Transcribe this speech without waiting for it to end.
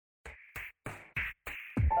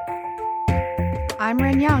I'm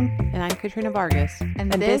Ren Young, And I'm Katrina Vargas.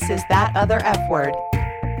 and this is That Other F Word.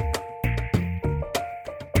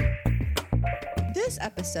 This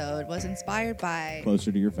episode was inspired by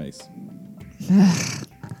Closer to your face.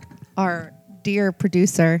 our dear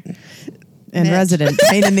producer. And Mitch. resident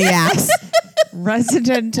pain in the ass.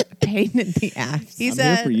 Resident pain in the ass. He I'm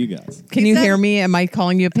said, here for you guys. Can he you said- hear me? Am I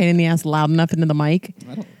calling you a pain in the ass loud enough into the mic?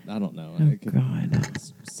 I don't know. Oh, God.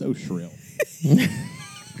 It's so shrill.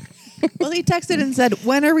 well, he texted and said,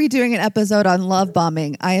 when are we doing an episode on love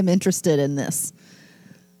bombing? I am interested in this.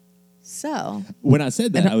 So, When I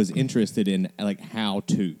said that, I was interested in like how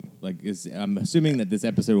to. I'm assuming that this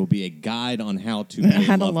episode will be a guide on how to. I be a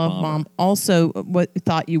had a love love bomber. bomb. Also, what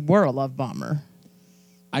thought you were a love bomber?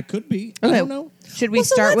 I could be. I Okay. don't know. Should we Well,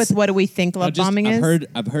 so start let's- with what do we think love bombing is?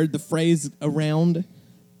 I've heard the phrase around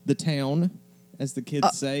the town, as the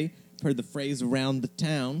kids say. I've heard the phrase around the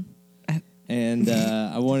town, and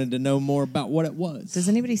I wanted to know more about what it was. Does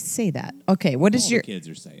anybody say that? Okay, what is All your? the kids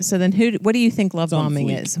are saying? So then, what do you think love It's on bombing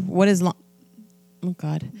fleek. is? What is? Oh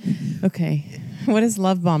God. Okay, what is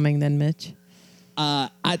love bombing then, Mitch? I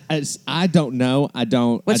don't know. I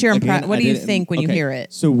don't. What's I- your again, what I do you didn't- think when you okay, hear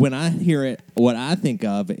it? So when I hear it, what I think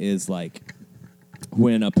of is like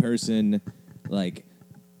when a person like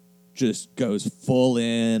just goes full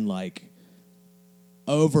in like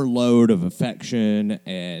overload of affection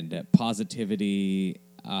and positivity,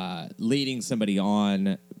 leading somebody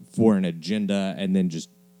on for an agenda and then just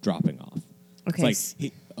dropping off. Okay. It's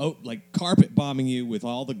like carpet bombing you with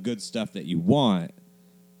all the good stuff that you want,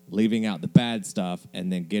 leaving out the bad stuff,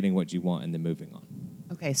 and then getting what you want and then moving on.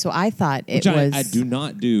 Okay, so I thought it Which was. I do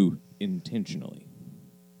not do intentionally.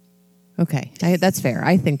 Okay, that's fair.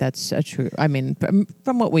 I think that's true. I mean,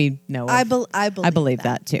 from what we know, I of, believe believe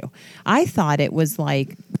that too. I thought it was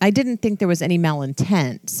like I didn't think there was any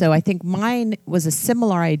malintent, so I think mine was a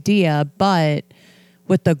similar idea, but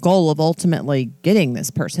with the goal of ultimately getting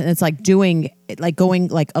this person. It's like going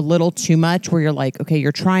like a little too much, where you're like, okay,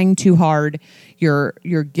 you're trying too hard. You're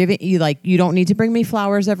giving you don't need to bring me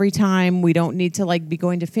flowers every time. We don't need to like be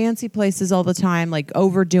going to fancy places all the time. Like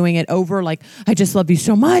overdoing it over. Like I just love you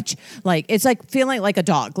so much. Like it's like feeling like a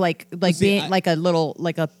dog. Like being like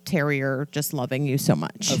a terrier, just loving you so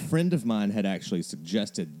much. A friend of mine had actually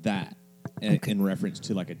suggested that in reference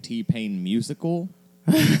to like a T-Pain musical.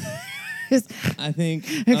 I think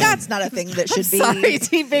that's not a thing that should be. Sorry,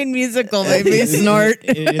 T-Pain musical, baby. Snort.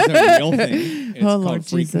 It is a real thing. It's Lord called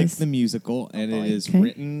Freaknik Jesus. the Musical, and it is Okay.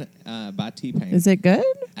 written by T-Pain. Is it good?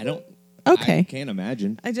 I don't. Okay. I can't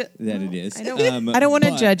imagine I just- that it is. I don't want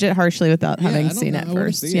to but- judge it harshly without Yeah, having I don't seen know. it I wanna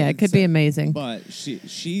first. see Yeah, it could be So- amazing. But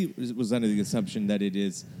she was under the assumption that it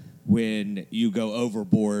is when you go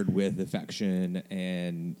overboard with affection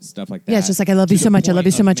and stuff like that. Yeah, it's just like, I love to you so the much, I love point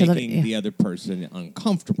you so of much, I love making you. Yeah. the other person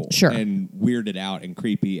uncomfortable, Sure. and weirded out and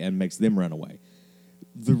creepy, and makes them run away.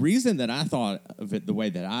 The reason that I thought of it the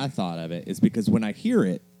way that I thought of it is because when I hear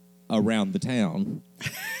it around the town,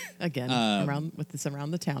 Again, around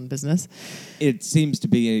the town business. it seems to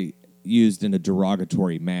be used in a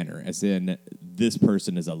derogatory manner, as in this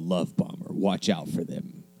person is a love bomber. Watch out for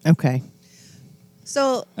them. Okay.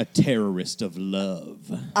 So A terrorist of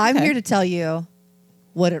love. I'm Okay. here to tell you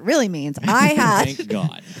what it really means. I Thank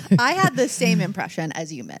God. had the same impression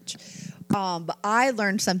as you, Mitch. But I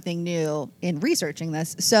learned something new in researching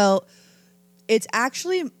this. So it's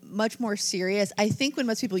actually much more serious. I think when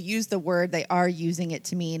most people use the word, they are using it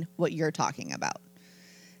to mean what you're talking about.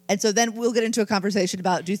 And so then we'll get into a conversation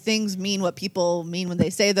about, do things mean what people mean when they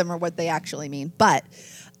say them or what they actually mean? But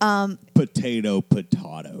Potato.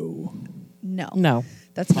 No,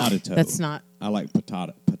 that's not. Potato. that's not. I like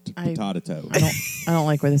potato. Potato. I don't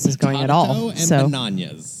like where this is going at all. And So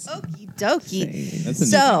bananas. Okie dokie. That's a new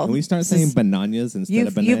So, thing. Can we start saying bananas instead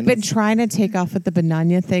of bananas? you've been trying to take off with the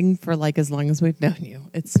banana thing for like as long as we've known you.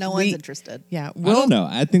 It's No one's interested. Yeah, I don't know.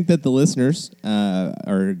 I think that the listeners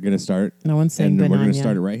are going to start. No one's saying and banana. we're going to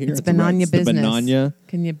start it right here. It's the banana business. The banana.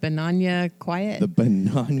 Can you banana quiet? The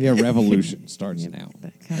banana revolution starts now.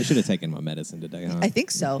 Okay. I should have taken my medicine today, huh? I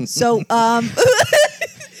think so. So,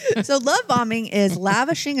 so love bombing is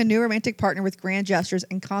lavishing a new romantic partner with grand gestures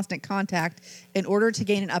and constant contact in order to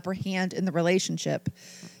gain an upper hand in the relationship.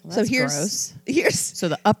 Well, that's so gross. here's So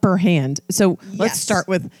the upper hand. So let's Yes. start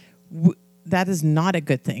with that is not a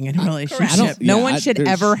good thing in a relationship. don't- No yeah, one should there's-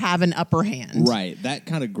 ever have an upper hand. Right. That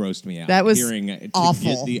kind of grossed me out. That was hearing to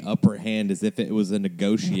awful. get the upper hand as if it was a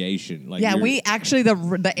negotiation. Like Yeah, you're- we actually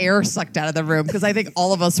the air sucked out of the room because I think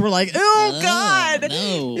all of us were like, "Oh God!"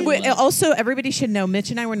 no. Wait, also, everybody should know Mitch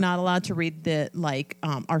and I were not allowed to read the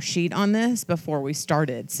our sheet on this before we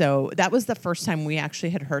started. So that was the first time we actually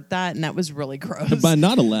had heard that, and that was really gross. But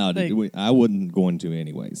not allowed. Like- I wasn't going to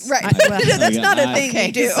anyways. Right. I- That's not a thing Okay,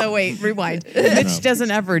 you do. so wait, rewind. Mitch doesn't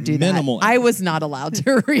ever do that. Minimal I was not allowed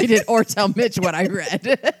to read it or tell Mitch what I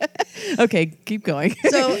read. Okay, keep going.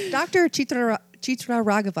 So Dr. Chitra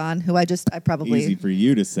Raghavan, who I probably Easy for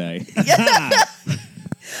you to say.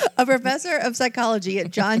 a professor of psychology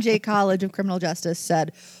at John Jay College of Criminal Justice,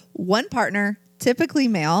 said one partner, typically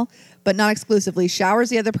male, but not exclusively, showers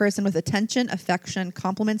the other person with attention, affection,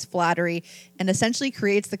 compliments, flattery, and essentially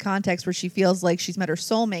creates the context where she feels like she's met her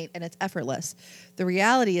soulmate and it's effortless. The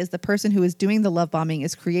reality is the person who is doing the love bombing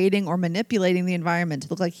is creating or manipulating the environment to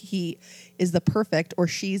look like he is the perfect or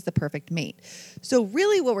she's the perfect mate. So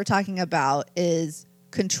really what we're talking about is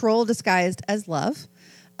control disguised as love.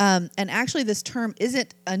 And actually this term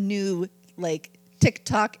isn't a new like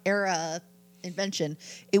TikTok era invention.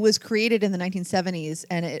 It was created in the 1970s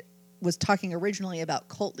and it was talking originally about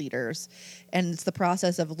cult leaders, and it's the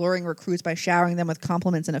process of luring recruits by showering them with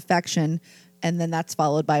compliments and affection, and then that's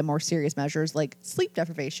followed by more serious measures like sleep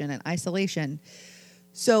deprivation and isolation.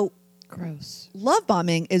 So Gross. love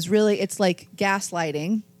bombing is really, it's like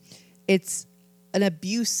gaslighting. It's an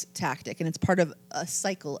abuse tactic, and it's part of a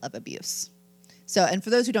cycle of abuse. So, and for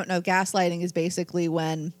those who don't know, gaslighting is basically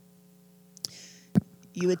when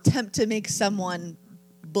you attempt to make someone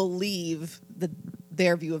believe that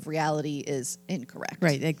their view of reality is incorrect.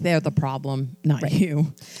 Right, like they're the problem, not Right.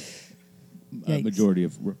 you. A Yikes. majority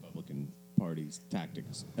of Republican Party's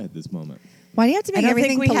tactics at this moment. Why do you have to I make don't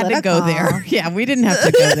everything think we had to go political? there. Yeah, we didn't have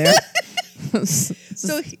to go there.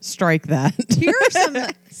 So Strike that. here are some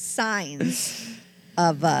signs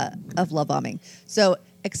of love bombing. So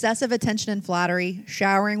excessive attention and flattery,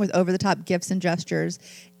 showering with over-the-top gifts and gestures,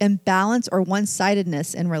 imbalance or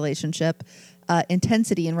one-sidedness in relationship,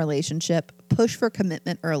 intensity in relationship, push for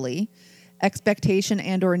commitment early, expectation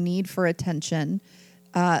and or need for attention,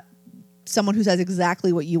 someone who says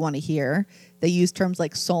exactly what you want to hear. They use terms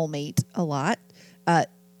like soulmate a lot,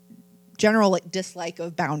 general like dislike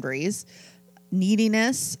of boundaries,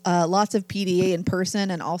 neediness, lots of PDA in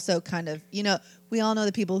person, and also kind of, we all know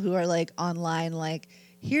the people who are like online, like,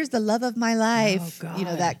 here's the love of my life, Oh,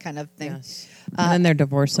 God. that kind of thing. Yes. And then they're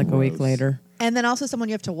divorced like a week Gross. later. And then also someone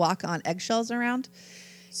you have to walk on eggshells around.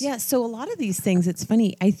 Yeah, so a lot of these things, it's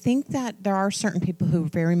funny. I think that there are certain people who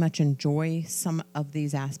very much enjoy some of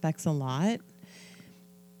these aspects a lot.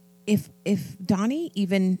 If Donnie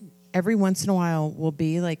even every once in a while will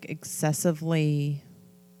be like excessively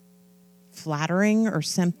flattering or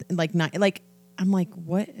something, like not like I'm like,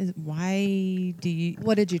 why do you?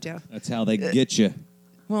 What did you do? That's how they get you.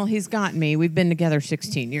 Well, he's got me. We've been together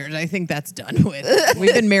 16 years. I think that's done with.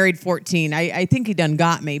 We've been married 14. I think he done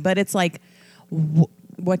got me, but it's like,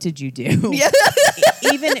 what did you do? Yeah.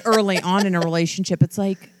 Even early on in a relationship, it's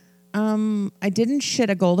like, I didn't shit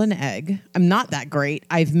a golden egg. I'm not that great.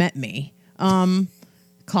 I've met me. Calm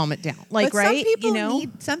it down. Like, But right?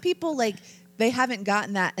 some people like they haven't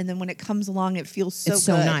gotten that, and then when it comes along, it feels so it's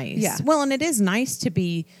so good. nice. Yeah. Well, and it is nice to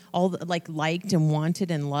be like liked and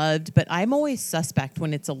wanted and loved, but I'm always suspect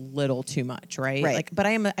when it's a little too much, right? Right. Like, but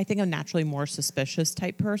I think I'm naturally more suspicious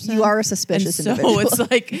type person. You are a suspicious and so individual.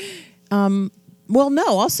 it's like, well, no.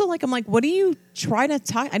 Also, like, I'm like, what are you trying to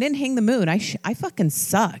talk? I didn't hang the moon. I fucking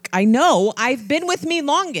suck. I know. I've been with me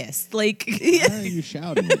longest. Like, Why are you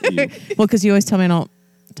shouting at you? well, because you always tell me I don't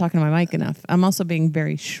talk into my mic enough. I'm also being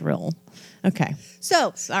very shrill. Okay.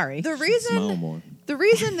 So Sorry. the Smile more.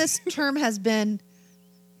 reason this term has been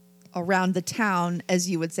around the town, as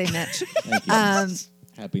you would say, Mitch. Thank you.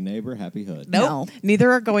 Happy neighbor, happy hood. No. Neither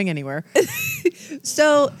are going anywhere.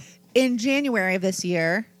 So in January of this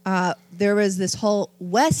year, there was this whole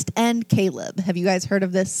West End Caleb. Have you guys heard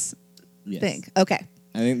of this Yes. thing? Okay.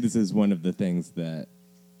 I think this is one of the things that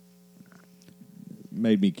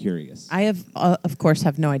made me curious. I have, of course,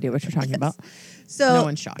 have no idea what you're talking about. So No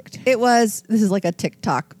one's shocked. this is like a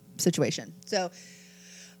TikTok situation. So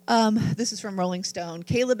this is from Rolling Stone.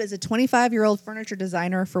 Caleb is a 25-year-old furniture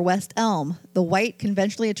designer for West Elm. The white,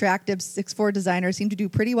 conventionally attractive 6'4" designer seemed to do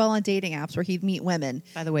pretty well on dating apps where he'd meet women.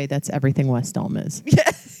 By the way, that's everything West Elm is.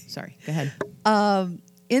 Sorry. Go ahead.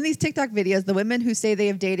 In these TikTok videos, the women who say they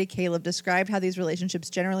have dated Caleb described how these relationships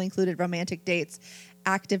generally included romantic dates,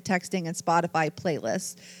 active texting, and Spotify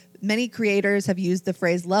playlists. Many creators have used the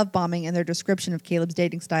phrase love bombing in their description of Caleb's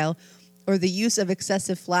dating style. or the use of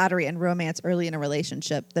excessive flattery and romance early in a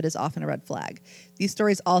relationship that is often a red flag. These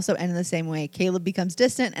stories also end in the same way. Caleb becomes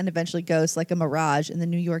distant and eventually ghosts like a mirage in the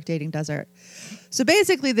New York dating desert. So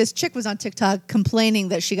basically, this chick was on TikTok complaining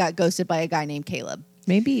that she got ghosted by a guy named Caleb.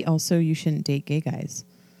 Maybe also you shouldn't date gay guys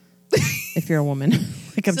if you're a woman.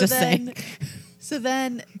 Like I'm saying. So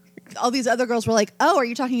then all these other girls were like, oh, are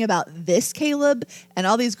you talking about this Caleb? And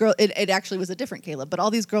all these girls, it actually was a different Caleb, but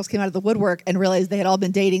all these girls came out of the woodwork and realized they had all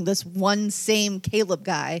been dating this one same Caleb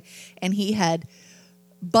guy, and he had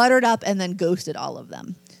buttered up and then ghosted all of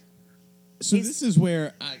them. So this is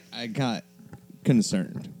where I got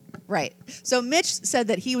concerned. Right. So Mitch said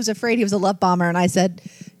that he was afraid he was a love bomber, and I said,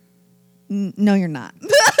 no, you're not.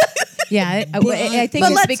 Yeah, I think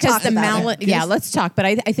But it's let's because talk the about it. yeah, let's talk. But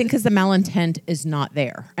I think because the malintent is not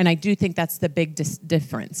there, and I do think that's the big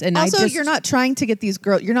difference. And Also, you're not trying to get these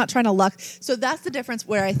girls. You're not trying to luck. So that's the difference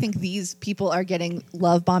where I think these people are getting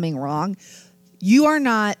love bombing wrong. You are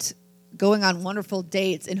not going on wonderful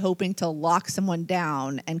dates and hoping to lock someone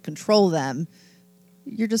down and control them.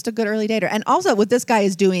 You're just a good early dater. And also, what this guy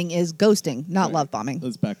is doing is ghosting, not Wait, love bombing.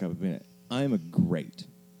 Let's back up a minute. I am a great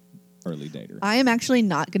early dater. I am actually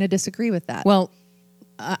not going to disagree with that. Well,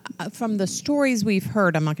 from the stories we've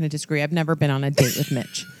heard, I'm not going to disagree. I've never been on a date with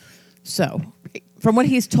Mitch. So, from what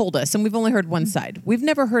he's told us, and we've only heard one side, we've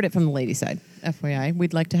never heard it from the lady side. FYI,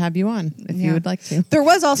 we'd like to have you on if you would like to. There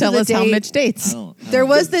was also Tell the us how date- Mitch dates. There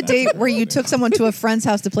was the date where you took someone to a friend's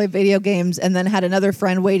house to play video games and then had another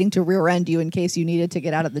friend waiting to rear end you in case you needed to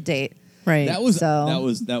get out of the date. Right. That was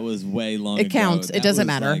So- that was way long It ago. counts. That It doesn't was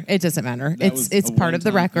matter. like- It doesn't matter. that was It's a part of the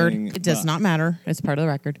one-time record. thing, It does but- not matter. It's part of the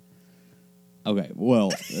record. Okay,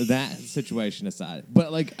 well, that situation aside,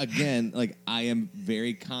 but like again, like I am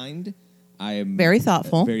very kind. I am Very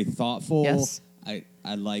thoughtful. Very thoughtful. Yes.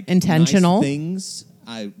 I like Intentional. nice things.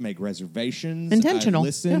 I make reservations. Intentional. I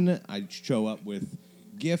listen. Yeah. I show up with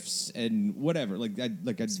gifts and whatever.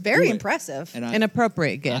 It's very impressive. And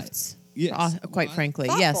Inappropriate gifts. yes. Quite Well, frankly.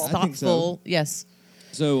 Thoughtful. Yes. I think so. Thoughtful. Yes.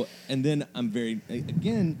 So, and then I'm very,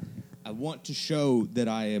 again, I want to show that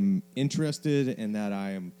I am interested and that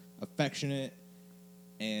I am affectionate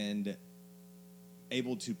and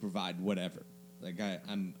able to provide whatever. Like,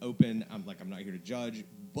 I'm open. I'm not here to judge.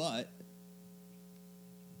 But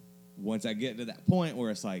once I get to that point where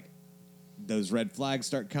it's like those red flags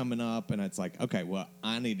start coming up and it's like, okay, well,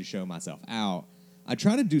 I need to show myself out. I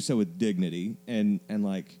try to do so with dignity and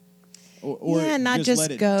like, or Yeah, not just let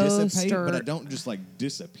just it ghost dissipate, or- but I don't just like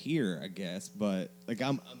disappear, I guess. But like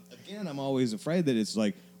I'm always afraid that it's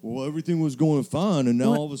like, well, everything was going fine, and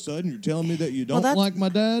now Well- all of a sudden you're telling me that you don't that's- like my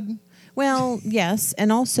dad. Well, yes,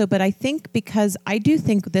 and also, but I think because I do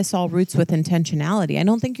think this all roots with intentionality. I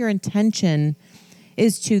don't think your intention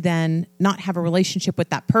is to then not have a relationship with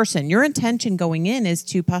that person. Your intention going in is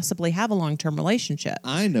to possibly have a long-term relationship.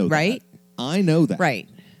 I know that. Right? I know that. Right.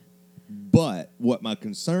 But what my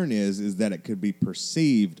concern is that it could be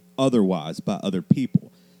perceived otherwise by other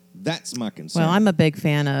people. That's my concern. Well, I'm a big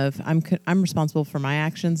fan of I'm responsible for my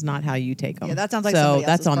actions, not how you take them. Yeah, that sounds like so somebody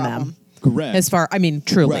that's else's on problem. them. correct. As far, I mean,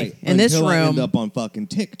 truly, Right. in this Until I room, end up on fucking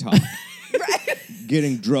TikTok.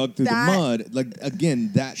 Getting drugged through That- the mud. Like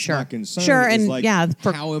again, that's Sure. my concern. Sure, is and like, yeah,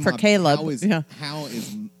 for how Caleb, How is, yeah. how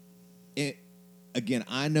is it? Again,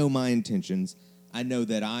 I know my intentions. I know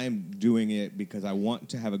that I'm doing it because I want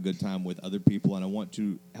to have a good time with other people, and I want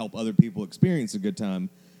to help other people experience a good time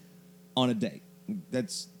on a date.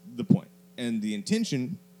 That's the point. And the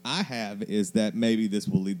intention I have is that maybe this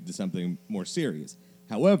will lead to something more serious.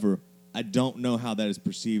 However, I don't know how that is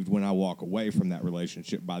perceived when I walk away from that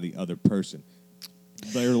relationship by the other person.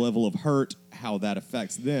 Their level of hurt, how that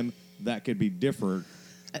affects them, that could be different.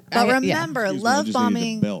 But yeah. remember, Excuse me, I love just needed to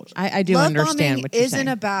bombing. belch. I do love understand bombing what you're isn't saying.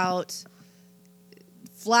 about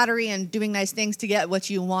flattery and doing nice things to get what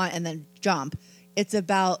you want and then jump. It's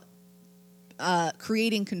about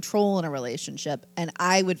creating control in a relationship, and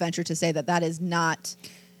I would venture to say that that is not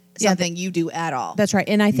something you do at all. That's right.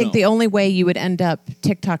 And I think No. the only way you would end up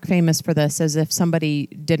TikTok famous for this is if somebody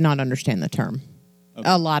did not understand the term. Okay.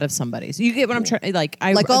 A lot of somebody. So you get what I'm trying. Like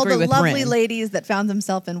I like all agree the with lovely Rin. ladies that found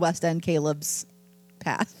themselves in West End Caleb's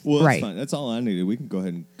path. Well, that's Right. fine. That's all I needed. We can go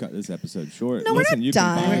ahead and cut this episode short. No, we're Listen, not you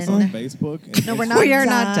can find us on done. Facebook. And No, we're Instagram. not. We are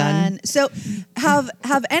not done. So,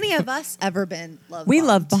 have any of us ever been love? We bombed?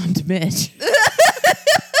 love bombed Mitch.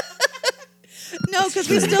 No, because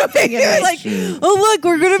we True. still think You're like, True. oh look,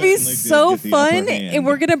 we're gonna be Certainly did so get the fun, upper hand. and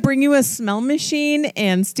we're gonna bring you a smell machine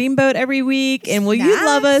and steamboat every week, and will you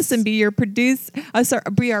love Snacks. us and be your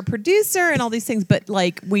be our producer and all these things? But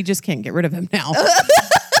like, we just can't get rid of him now.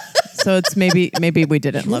 So it's maybe we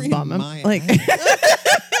didn't love You're bomb him. in my Like, ass.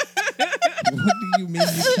 What do you mean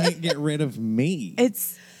you can't get rid of me?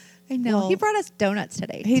 I know. Well, he brought us donuts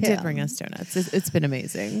today. He too. did bring us donuts. It's been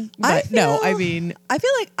amazing. I But no, I feel- mean, I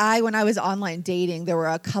feel like when I was online dating, there were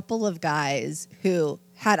a couple of guys who,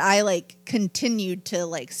 had I like continued to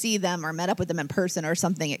like see them or met up with them in person or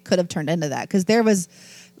something, it could have turned into that. Because there was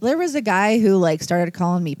a guy who like started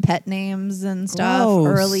calling me pet names and stuff Gross.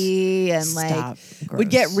 early, and Stop. would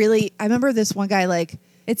get Gross. really. I remember this one guy like.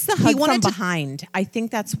 it's the He hug wanted from to- behind. I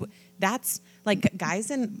think that's like guys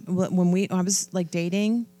when I was like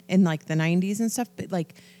dating in like the 90s and stuff, but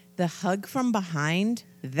like the hug from behind,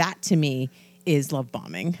 that to me is love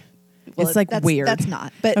bombing. Well, it's like that's, weird. That's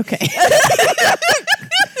not. But Okay.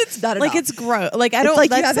 it's not at Like all. it's gross. Like I don't like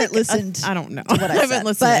you that's haven't like listened I don't know. to what I I haven't said,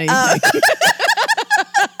 listened but, to anything.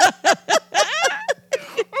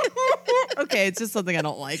 Okay, it's just something I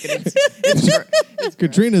don't like, and it's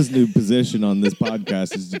Katrina's new position on this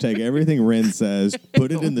podcast is to take everything Ren says,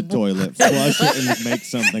 put it in the toilet, flush it, and make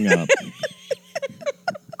something up.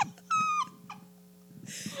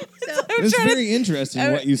 So, It's very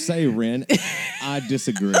interesting what you say, Ren. I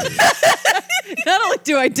disagree. not only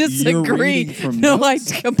do I disagree, reading from no, I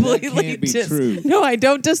notes? completely That can't be true. No, I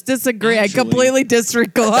don't just disagree. Actually- I completely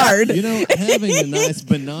disregard. You know, having a nice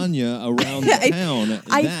banana around the town,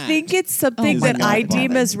 I that think it's something is that not I deem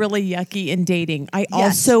bombing. as really yucky in dating. I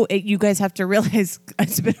Yes. also, you guys have to realize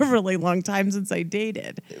it's been a really long time since I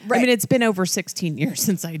dated. I Right. mean, it's been over 16 years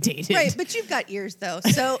since I dated. right, but you've got ears though.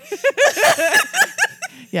 So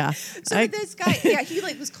Yeah. So I- with this guy, yeah, he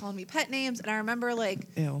like was calling me pet names, and I remember like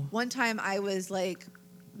Ew. one time I was like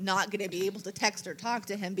not going to be able to text or talk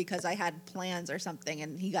to him because I had plans or something,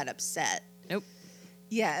 and he got upset. Nope.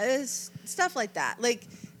 Yeah, it was stuff like that. Like,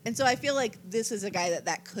 and so I feel like this is a guy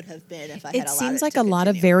that could have been if I had It allowed seems it like to a lot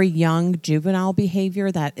of continue. very young juvenile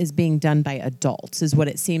behavior that is being done by adults is what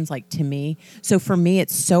it seems like to me. So for me,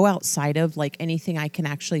 it's so outside of like anything I can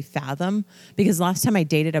actually fathom, because last time I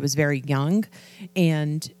dated, I was very young,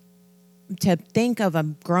 and to think of a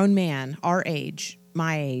grown man our age,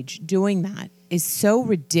 my age, doing that is so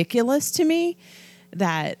ridiculous to me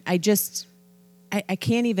that I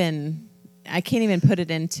can't even put it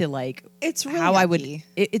into like It's really how I would. yucky.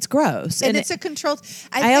 It's gross, and it's a controlled.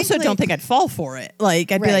 I also like, don't think I'd fall for it.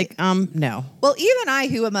 Like I'd be Right. like, no. Well, even I,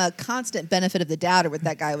 who am a constant benefit of the doubter with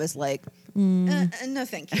that guy, was like, no,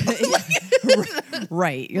 thank you.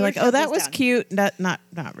 Right. You're Or like, shut oh, that this was down. cute. Not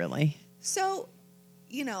really. So,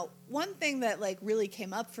 you know, one thing that like really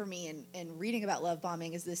came up for me in reading about love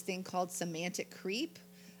bombing is this thing called semantic creep,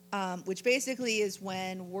 which basically is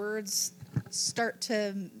when words start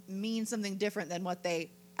to mean something different than what they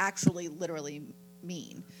actually literally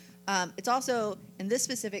mean. It's also, in this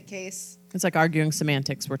specific case, It's like arguing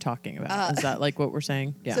semantics we're talking about. Is that like what we're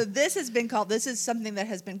saying? Yeah. so this is something that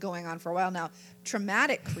has been going on for a while now.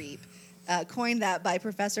 Traumatic creep, coined that by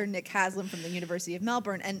Professor Nick Haslam from the University of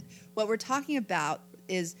Melbourne. And what we're talking about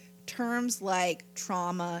is terms like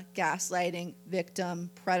trauma, gaslighting, victim,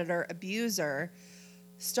 predator, abuser,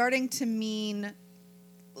 starting to mean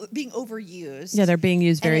being overused. Yeah, they're being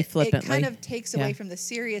used And very it flippantly. kind of takes away Yeah. from the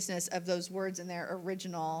seriousness of those words in their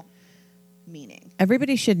original meaning.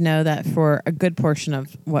 Everybody should know that for a good portion of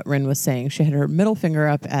what Rin was saying, she had her middle finger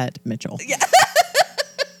up at Mitchell. Yeah.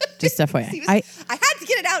 Just FYI. He was- I had to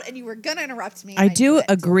get it out, and you were going to interrupt me. I and do knew it.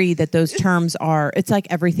 agree that those terms are, it's like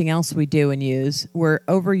everything else we do and use. We're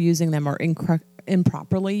overusing them or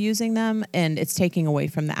improperly using them, and it's taking away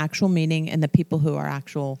from the actual meaning and the people who are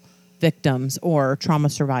actual victims or trauma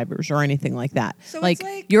survivors or anything like that. So it's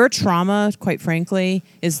like- your trauma, quite frankly,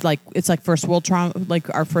 is like, it's like first world trauma,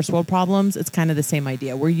 like our first world problems. It's kind of the same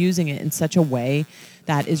idea. We're using it in such a way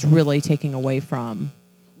that is really taking away from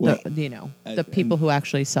Well, the people who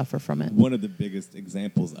actually suffer from it. One of the biggest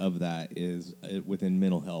examples of that is within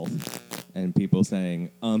mental health, and people saying,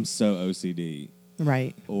 I'm so OCD,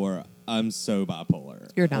 Right. or I'm so bipolar.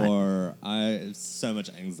 You're not. Or I have so much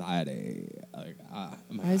anxiety. Like,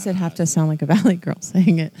 Why does it have to sound like a Valley girl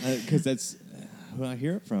saying it? Because that's who I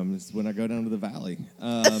hear it from. Is when I go down to the valley.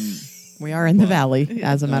 We are in the valley,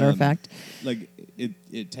 as a matter of fact. Like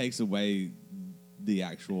it takes away the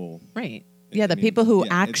actual. Right. Yeah, the I mean, people who yeah,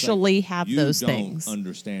 it's like actually have you those don't things.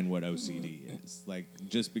 understand what OCD is. Like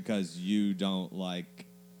just because you don't like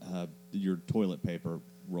your toilet paper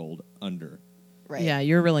rolled under. Right. Yeah,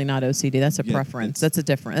 you're really not OCD. That's a Yeah, preference. it's-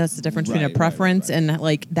 That's the difference between a Right, right, preference right. and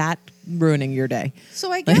like that ruining your day.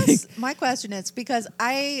 So I guess my question is, because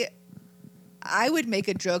I would make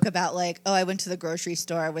a joke about like, oh, I went to the grocery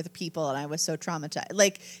store with people and I was so traumatized.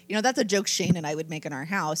 Like, you know, that's a joke Shane and I would make in our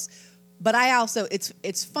house. But I also,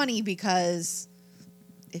 it's funny because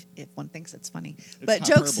if one thinks it's funny, but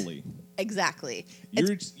jokes, hyperbole. exactly.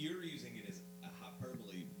 You're using it as a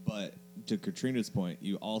But to Katrina's point,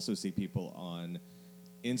 you also see people on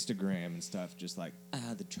Instagram and stuff just like,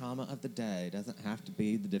 the trauma of the day doesn't have to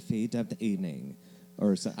be the defeat of the evening.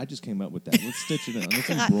 Or so, I just came up with that. Let's stitch it in. Let's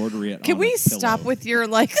embroidery it. Can on we a stop pillow. with your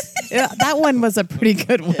like? Yeah, that one was a pretty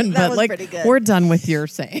good one, That but was like pretty good. we're done with your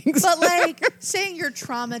sayings. But like saying you're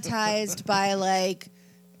traumatized by like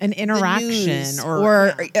An the interaction news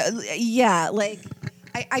or like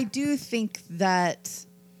I do think that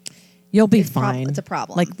you'll be it's fine. it's a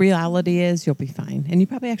problem. Like reality is, you'll be fine, and you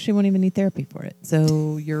probably actually won't even need therapy for it.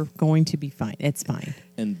 So you're going to be fine. It's fine.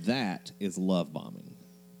 And that is love bombing.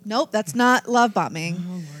 nope, that's not love bombing.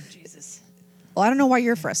 Oh Lord Jesus. Well, I don't know why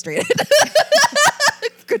you're frustrated,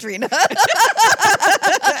 Katrina.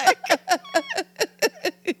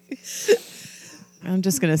 I'm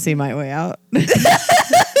just gonna see my way out.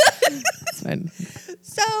 It's fine.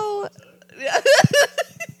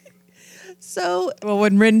 So Well,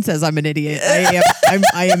 when Rin says I'm an idiot,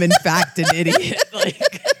 I am in fact an idiot. Like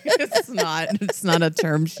it's not a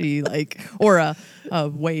term she like or a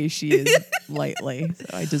way she is lightly. So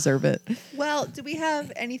I deserve it. well, do we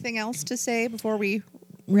have anything else to say before we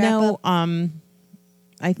wrap No, up?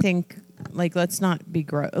 I think like let's not be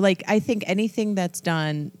gross. Like I think anything that's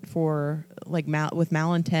done for like with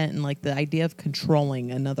malintent and like the idea of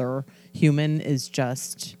controlling another human is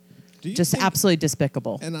just Do you think- absolutely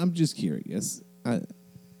despicable. And I'm just curious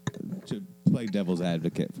to play devil's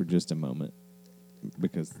advocate for just a moment,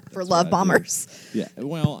 because For that's love what I do. bombers. Yeah,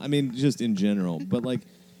 well, I mean, just in general, but like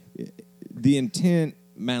the intent,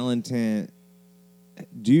 malintent.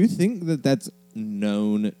 Do you think that that's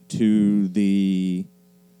known to the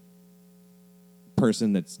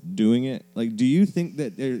person that's doing it? Like, do you think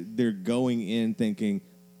that they're going in thinking,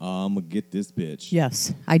 I'm gonna get this bitch?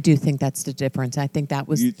 Yes, I do think that's the difference. I think that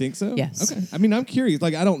was You think so? Yes. Okay. I mean, I'm curious.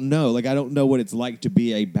 Like, I don't know. Like, I don't know what it's like to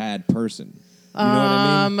be a bad person. You know what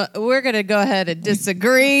I mean? We're gonna go ahead and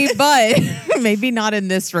disagree, but maybe not in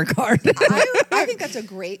this regard. I think that's a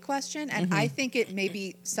great question, and I think it may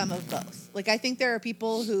be some of both. Like, I think there are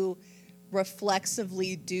people who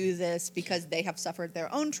reflexively do this because they have suffered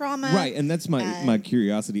their own trauma. Right, and that's my And-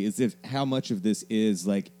 curiosity is if how much of this is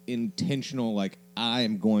like intentional, like I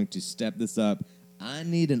am going to step this up. I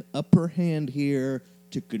need an upper hand here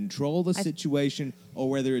to control the situation, or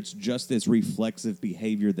whether it's just this reflexive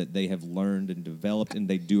behavior that they have learned and developed and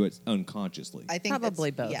they do it unconsciously. I think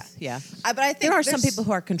Probably that's- both. Yeah. But I think There are some there's- people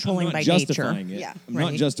who are I'm controlling not by justifying nature. it. Yeah. I'm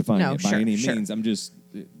Right. not justifying No, it by sure, any sure. means. I'm just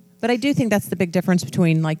But I do think that's the big difference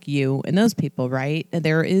between like you and those people, right?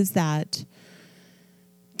 There is that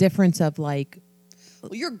difference of like,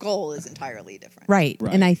 Well, your goal is entirely different. right.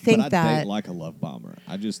 right. And I think but I that date like a love bomber.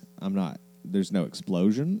 I'm not. There's no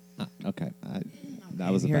explosion. Okay,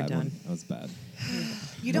 that was a you're bad done. one. That was bad.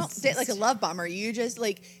 You don't date like a love bomber. You just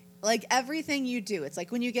like everything you do. It's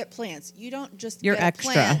like when you get plants, you don't just You're get a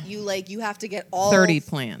extra. plant. You have to get all 30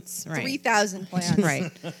 plants, right? 3,000 plants,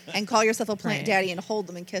 Right. and call yourself a plant Right. daddy and hold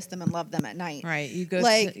them and kiss them and love them at night. Right. You go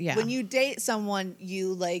Like to, yeah. when you date someone,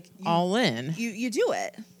 you all in, you do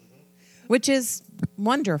it. which is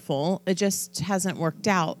wonderful. It just hasn't worked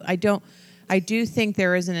out. I do think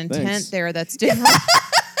there is an intent Thanks. there that's different.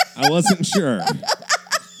 I wasn't sure.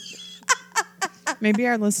 Maybe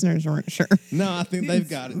our listeners weren't sure. No, I think they've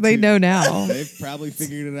got it. They too. know now. They've probably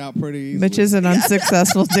figured it out pretty easily. Mitch is an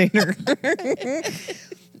unsuccessful dater.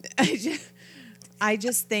 I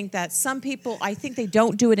just think that some people, I think they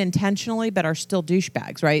don't do it intentionally, but are still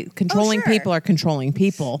douchebags, right? Controlling sure. people are controlling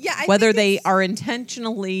people. Yeah, I whether think they it's- are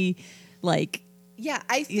intentionally like, Yeah,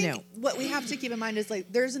 I think know. what we have to keep in mind is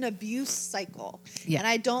like there's an abuse cycle. Yeah. And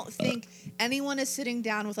I don't think anyone is sitting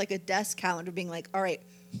down with like a desk calendar being like, all right,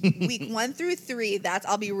 week 1 through 3,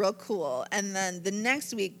 I'll be real cool. And then the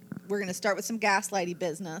next week we're gonna start with some gaslighty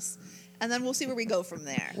business. And then we'll see where we go from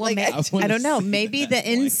there. well, Like, I don't know. Maybe the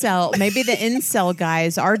incel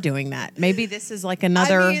guys are doing that. Maybe this is like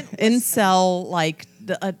another mean, listen. incel,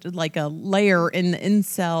 like a layer in the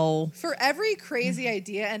incel. for every crazy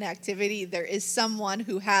idea and activity, there is someone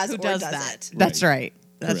who has Who or does doesn't. that? That's right.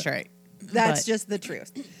 That's Correct. right. That's But- just the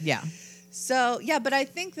truth. yeah. So yeah, but I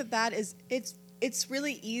think that is it's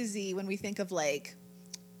really easy when we think of like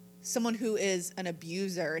someone who is an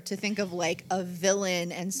abuser to think of like a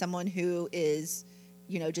villain and someone who is,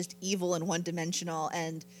 just evil and one-dimensional,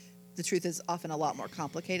 and the truth is often a lot more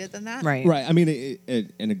complicated than that. Right. Right. I mean,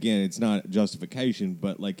 and again, it's not justification,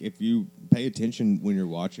 but like if you pay attention when you're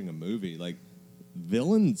watching a movie, like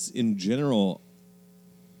villains in general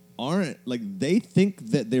aren't like they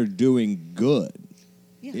think that they're doing good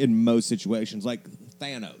Yeah. in most situations. Like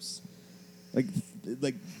Thanos, like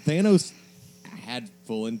Thanos had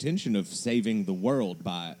full intention of saving the world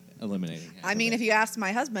by eliminating half I mean, of if it. you asked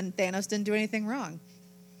my husband, Thanos didn't do anything wrong.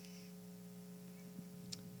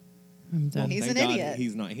 I'm Well, done. He's thank an God idiot.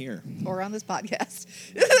 he's not here. Or on this podcast.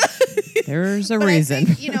 There's a But reason.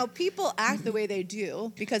 I think, people act the way they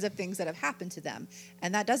do because of things that have happened to them.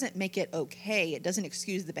 And that doesn't make it okay. It doesn't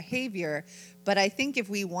excuse the behavior. But I think if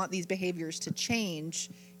we want these behaviors to change,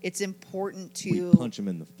 it's important to We punch him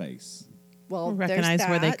in the face. well there's Recognize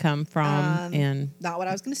where they that. come from and Not what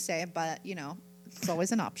I was going to say, but it's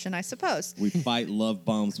always an option, I suppose. We fight love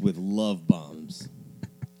bombs with love bombs.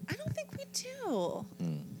 I don't think we do.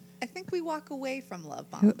 I think we walk away from love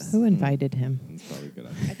who, bombs. who invited him? That's probably a good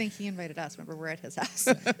idea. I think he invited us. Remember, we're at his house.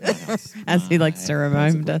 As he likes to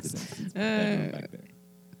remind us. It's back there,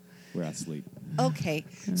 where I sleep. Okay,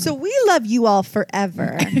 so we love you all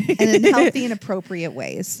forever and in healthy and appropriate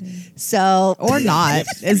ways. So, Or not.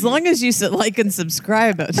 As long as you like and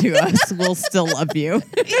subscribe to us, we'll still love you.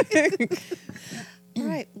 all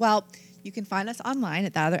right. Well, you can find us online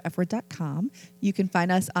at thatotherfword.com. You can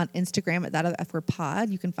find us on Instagram at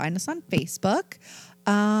thatotherfwordpod. You can find us on Facebook.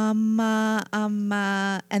 And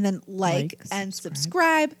then like and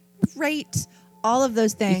subscribe, rate, all of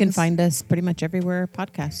those things. You can find us pretty much everywhere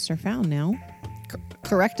podcasts are found now.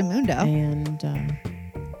 Correctamundo. And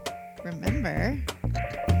Remember,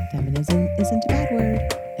 feminism isn't a bad word.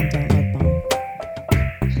 And don't love bomb.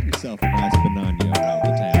 Have yourself a nice banana around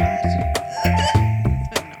the